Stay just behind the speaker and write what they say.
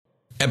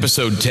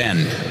Episode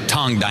 10,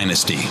 Tang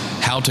Dynasty,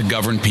 How to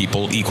Govern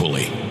People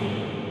Equally.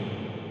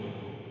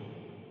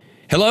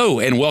 Hello,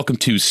 and welcome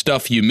to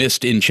Stuff You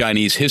Missed in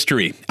Chinese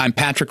History. I'm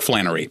Patrick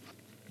Flannery.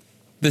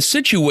 The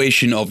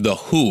situation of the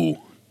Hu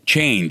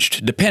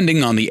changed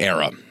depending on the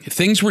era.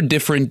 Things were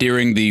different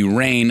during the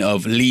reign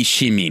of Li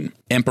Shimin,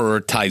 Emperor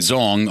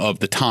Taizong of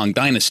the Tang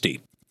Dynasty.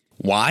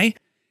 Why?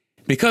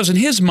 Because in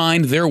his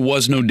mind there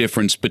was no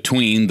difference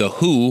between the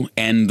Hu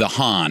and the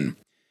Han.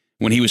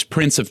 When he was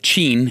Prince of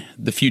Qin,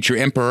 the future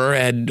emperor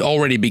had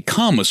already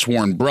become a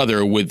sworn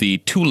brother with the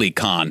Tuli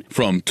Khan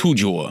from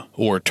Tuzhou,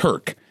 or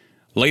Turk.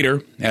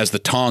 Later, as the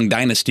Tang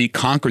Dynasty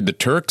conquered the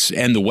Turks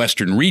and the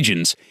western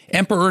regions,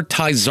 Emperor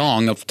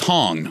Taizong of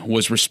Tang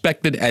was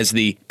respected as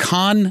the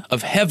Khan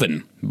of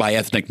Heaven by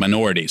ethnic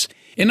minorities.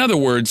 In other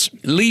words,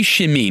 Li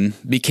Shimin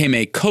became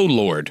a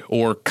co-lord,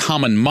 or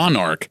common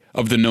monarch,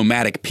 of the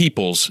nomadic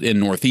peoples in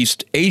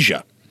Northeast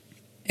Asia.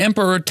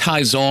 Emperor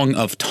Taizong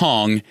of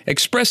Tang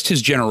expressed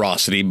his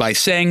generosity by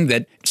saying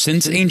that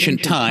since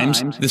ancient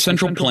times, the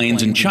Central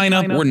Plains in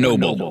China were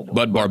noble,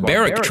 but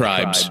barbaric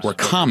tribes were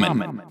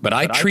common. But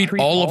I treat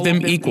all of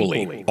them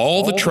equally.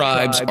 All the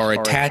tribes are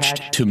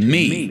attached to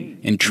me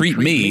and treat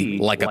me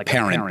like a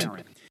parent.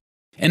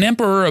 An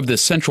emperor of the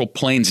Central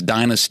Plains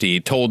dynasty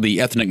told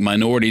the ethnic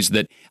minorities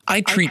that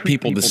I treat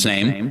people the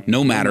same,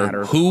 no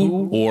matter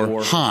Hu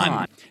or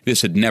Han.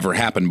 This had never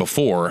happened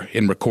before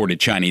in recorded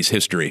Chinese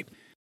history.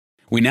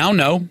 We now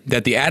know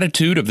that the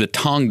attitude of the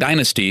Tang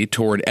Dynasty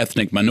toward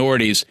ethnic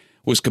minorities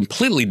was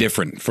completely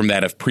different from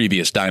that of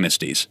previous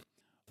dynasties.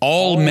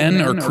 All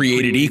men are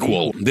created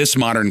equal. This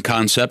modern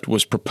concept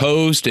was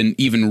proposed and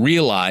even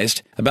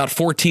realized about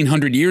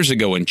 1,400 years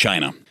ago in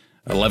China,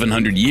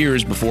 1,100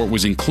 years before it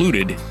was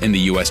included in the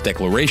U.S.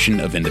 Declaration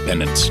of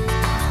Independence.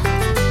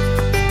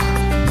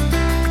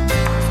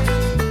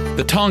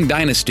 The Tang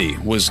Dynasty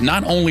was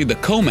not only the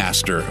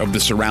co-master of the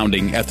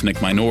surrounding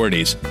ethnic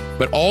minorities,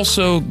 but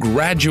also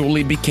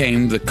gradually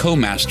became the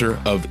co-master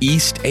of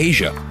East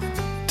Asia.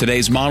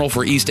 Today's model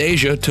for East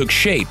Asia took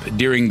shape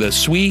during the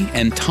Sui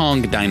and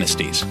Tang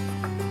dynasties.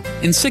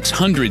 In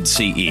 600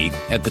 CE,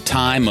 at the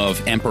time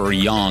of Emperor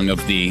Yang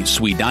of the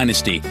Sui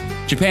dynasty,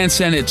 Japan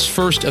sent its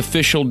first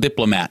official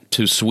diplomat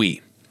to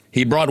Sui.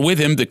 He brought with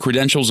him the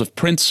credentials of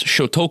Prince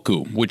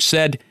Shotoku, which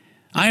said,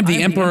 I am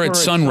the emperor at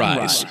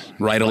sunrise.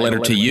 Write a letter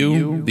to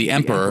you, the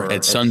emperor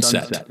at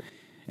sunset.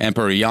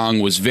 Emperor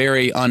Yang was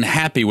very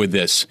unhappy with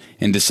this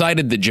and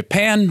decided that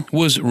Japan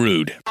was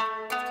rude.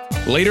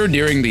 Later,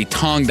 during the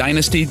Tang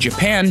Dynasty,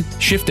 Japan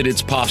shifted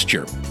its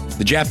posture.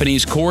 The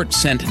Japanese court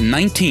sent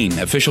 19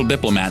 official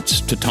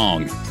diplomats to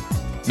Tang.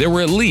 There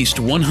were at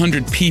least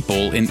 100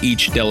 people in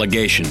each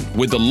delegation,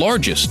 with the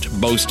largest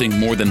boasting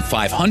more than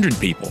 500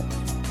 people.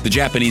 The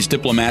Japanese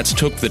diplomats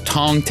took the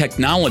Tang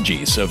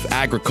technologies of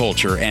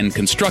agriculture and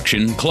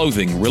construction,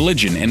 clothing,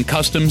 religion, and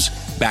customs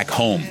back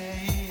home.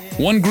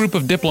 One group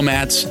of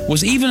diplomats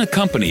was even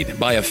accompanied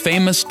by a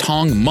famous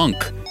Tang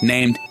monk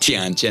named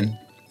Jianjian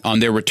on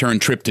their return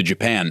trip to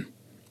Japan.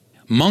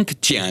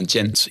 Monk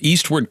Jianjian's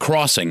eastward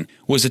crossing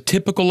was a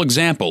typical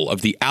example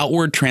of the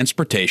outward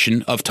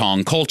transportation of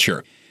Tang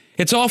culture.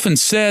 It's often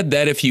said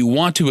that if you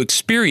want to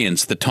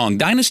experience the Tang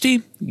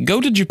Dynasty,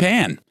 go to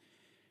Japan.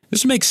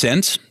 This makes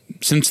sense,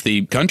 since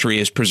the country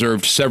has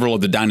preserved several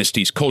of the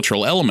dynasty's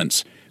cultural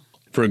elements.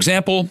 For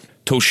example,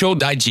 Tosho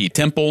Daiji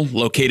Temple,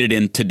 located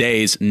in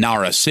today's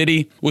Nara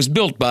City, was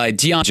built by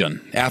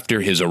Jianjian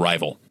after his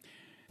arrival.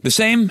 The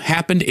same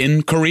happened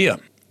in Korea.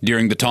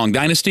 During the Tang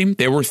Dynasty,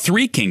 there were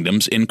 3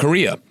 kingdoms in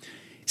Korea: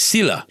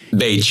 Silla,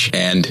 Baech,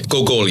 and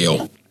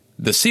Goguryeo.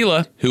 The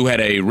Silla, who had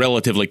a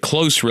relatively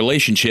close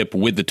relationship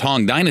with the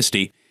Tang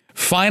Dynasty,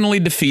 finally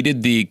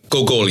defeated the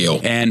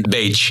Goguryeo and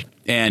Baech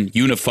and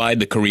unified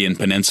the Korean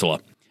peninsula.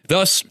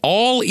 Thus,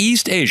 all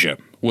East Asia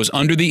was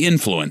under the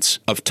influence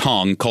of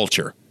Tang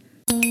culture.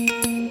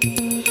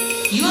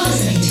 You are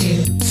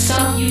listening to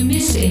Stuff You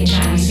Missed in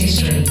Chinese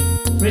History,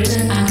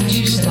 written and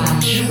produced by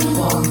Zhihu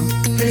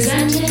Wang,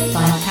 presented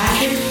by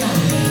Patrick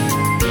Flannery.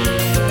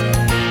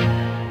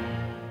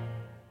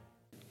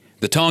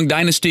 The Tang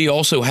Dynasty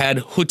also had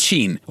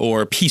Huqin,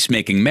 or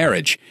peacemaking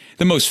marriage.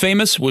 The most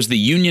famous was the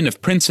union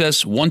of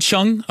Princess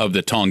Wansheng of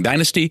the Tang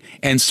Dynasty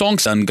and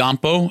Songtsen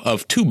Gampo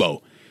of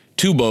Tubo.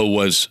 Tubo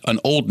was an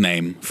old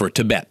name for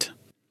Tibet.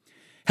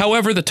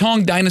 However, the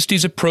Tang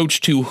Dynasty's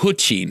approach to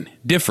Huqin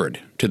differed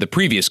to the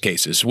previous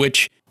cases,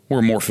 which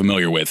we're more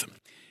familiar with.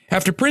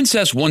 After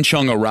Princess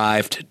Wansheng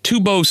arrived,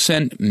 Tubo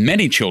sent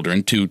many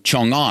children to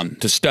Chang'an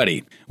to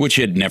study, which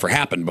had never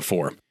happened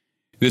before.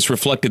 This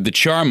reflected the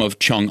charm of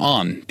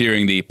Chang'an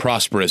during the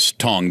prosperous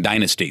Tang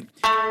Dynasty.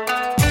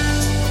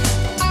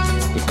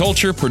 The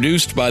culture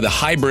produced by the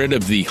hybrid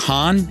of the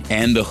Han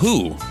and the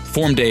Hu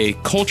formed a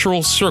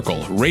cultural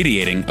circle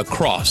radiating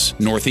across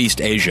Northeast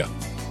Asia.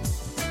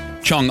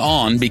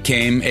 Chang'an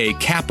became a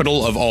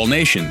capital of all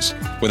nations,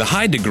 with a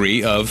high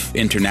degree of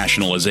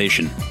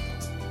internationalization.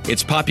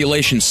 Its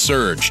population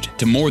surged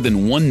to more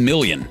than 1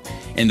 million,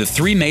 and the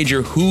 3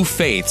 major Hu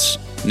faiths,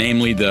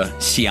 namely the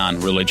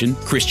Xi'an religion,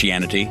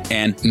 Christianity,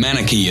 and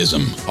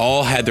Manichaeism,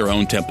 all had their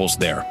own temples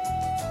there.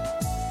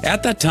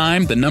 At that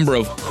time, the number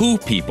of Hu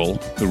people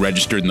who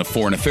registered in the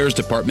Foreign Affairs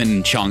Department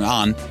in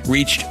Chang'an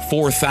reached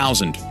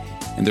 4,000,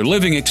 and their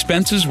living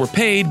expenses were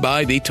paid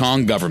by the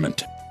Tang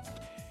government.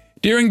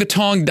 During the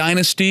Tang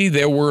Dynasty,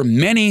 there were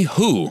many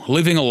Hu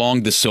living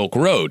along the Silk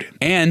Road,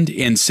 and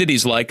in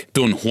cities like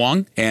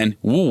Dunhuang and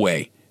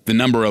Wuwei, the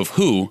number of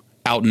Hu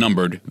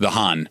outnumbered the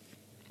Han.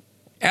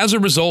 As a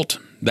result,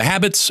 the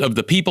habits of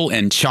the people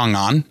in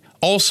Chang'an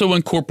also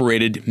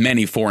incorporated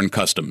many foreign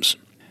customs.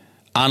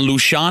 An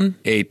Lushan,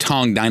 a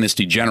Tang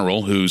Dynasty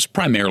general who's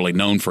primarily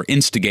known for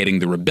instigating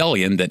the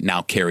rebellion that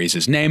now carries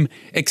his name,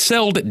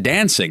 excelled at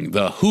dancing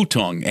the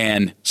Hutong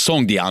and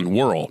Songdian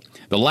whirl.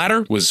 The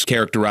latter was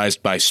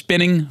characterized by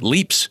spinning,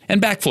 leaps,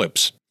 and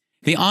backflips.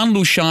 The An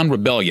Lushan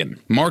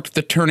rebellion marked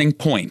the turning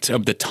point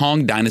of the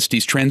Tang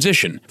Dynasty's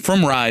transition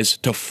from rise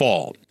to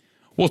fall.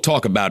 We'll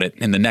talk about it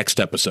in the next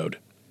episode.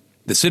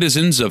 The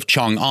citizens of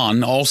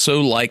Chang'an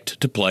also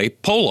liked to play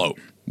polo. It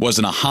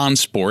wasn't a Han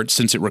sport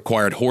since it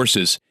required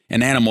horses,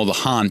 an animal the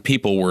Han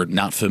people were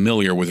not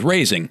familiar with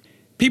raising.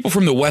 People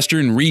from the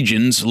western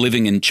regions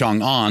living in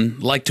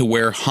Chang'an liked to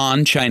wear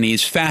Han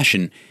Chinese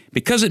fashion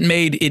because it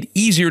made it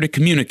easier to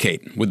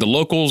communicate with the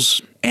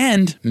locals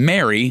and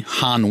marry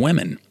Han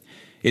women.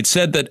 It's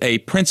said that a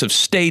prince of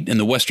state in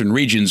the western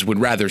regions would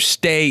rather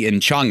stay in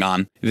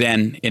Chang'an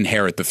than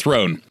inherit the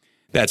throne.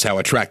 That's how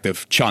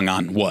attractive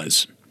Chang'an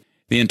was.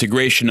 The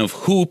integration of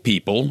Hu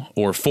people,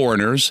 or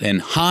foreigners,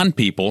 and Han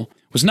people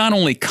was not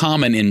only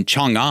common in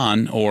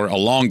Chang'an or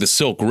along the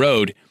Silk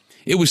Road,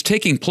 it was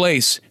taking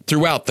place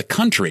throughout the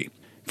country.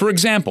 For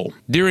example,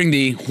 during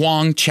the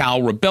Huang Chao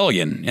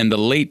Rebellion in the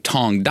late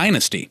Tang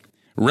Dynasty,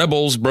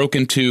 rebels broke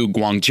into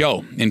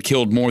Guangzhou and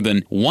killed more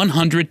than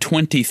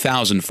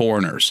 120,000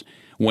 foreigners.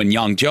 When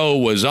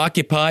Yangzhou was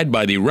occupied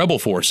by the rebel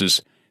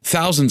forces,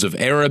 thousands of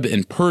Arab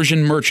and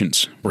Persian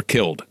merchants were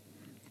killed.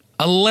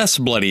 A less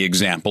bloody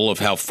example of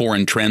how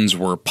foreign trends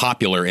were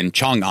popular in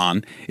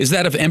Chang'an is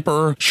that of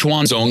Emperor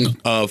Xuanzong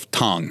of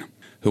Tang,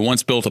 who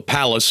once built a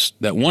palace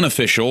that one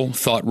official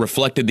thought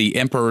reflected the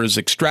emperor's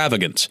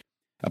extravagance.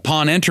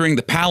 Upon entering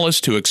the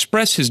palace to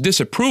express his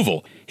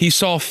disapproval, he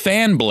saw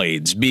fan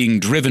blades being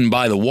driven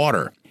by the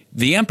water.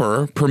 The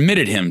emperor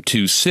permitted him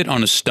to sit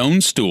on a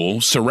stone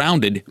stool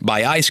surrounded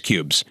by ice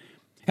cubes.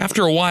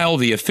 After a while,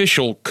 the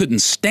official couldn't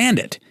stand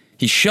it.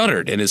 He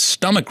shuddered and his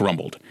stomach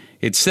rumbled.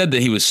 It's said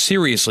that he was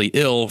seriously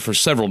ill for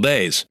several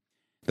days.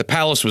 The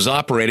palace was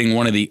operating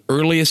one of the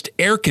earliest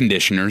air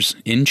conditioners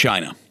in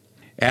China.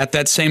 At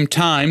that same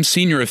time,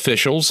 senior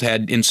officials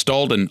had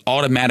installed an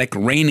automatic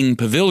raining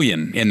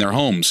pavilion in their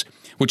homes,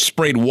 which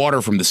sprayed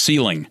water from the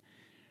ceiling.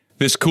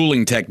 This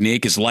cooling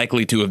technique is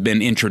likely to have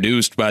been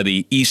introduced by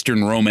the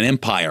Eastern Roman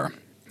Empire,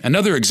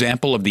 another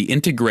example of the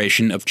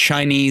integration of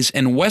Chinese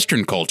and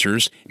Western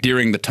cultures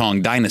during the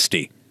Tang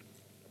Dynasty.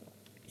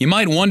 You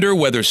might wonder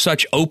whether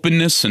such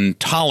openness and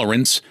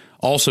tolerance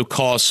also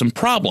caused some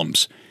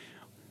problems.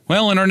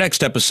 Well, in our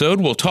next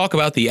episode, we'll talk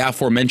about the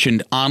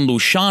aforementioned An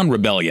Lushan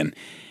Rebellion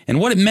and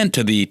what it meant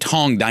to the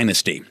Tang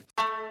Dynasty.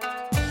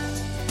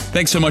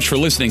 Thanks so much for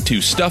listening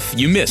to Stuff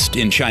You Missed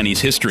in Chinese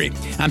History.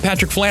 I'm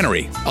Patrick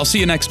Flannery. I'll see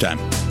you next time.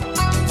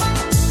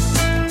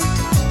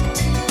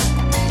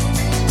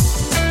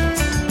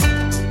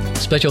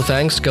 Special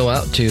thanks go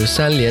out to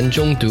Sanlian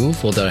Zhongdu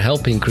for their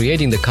help in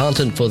creating the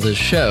content for this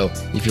show.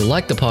 If you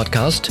like the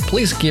podcast,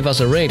 please give us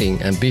a rating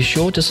and be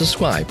sure to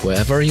subscribe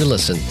wherever you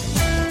listen.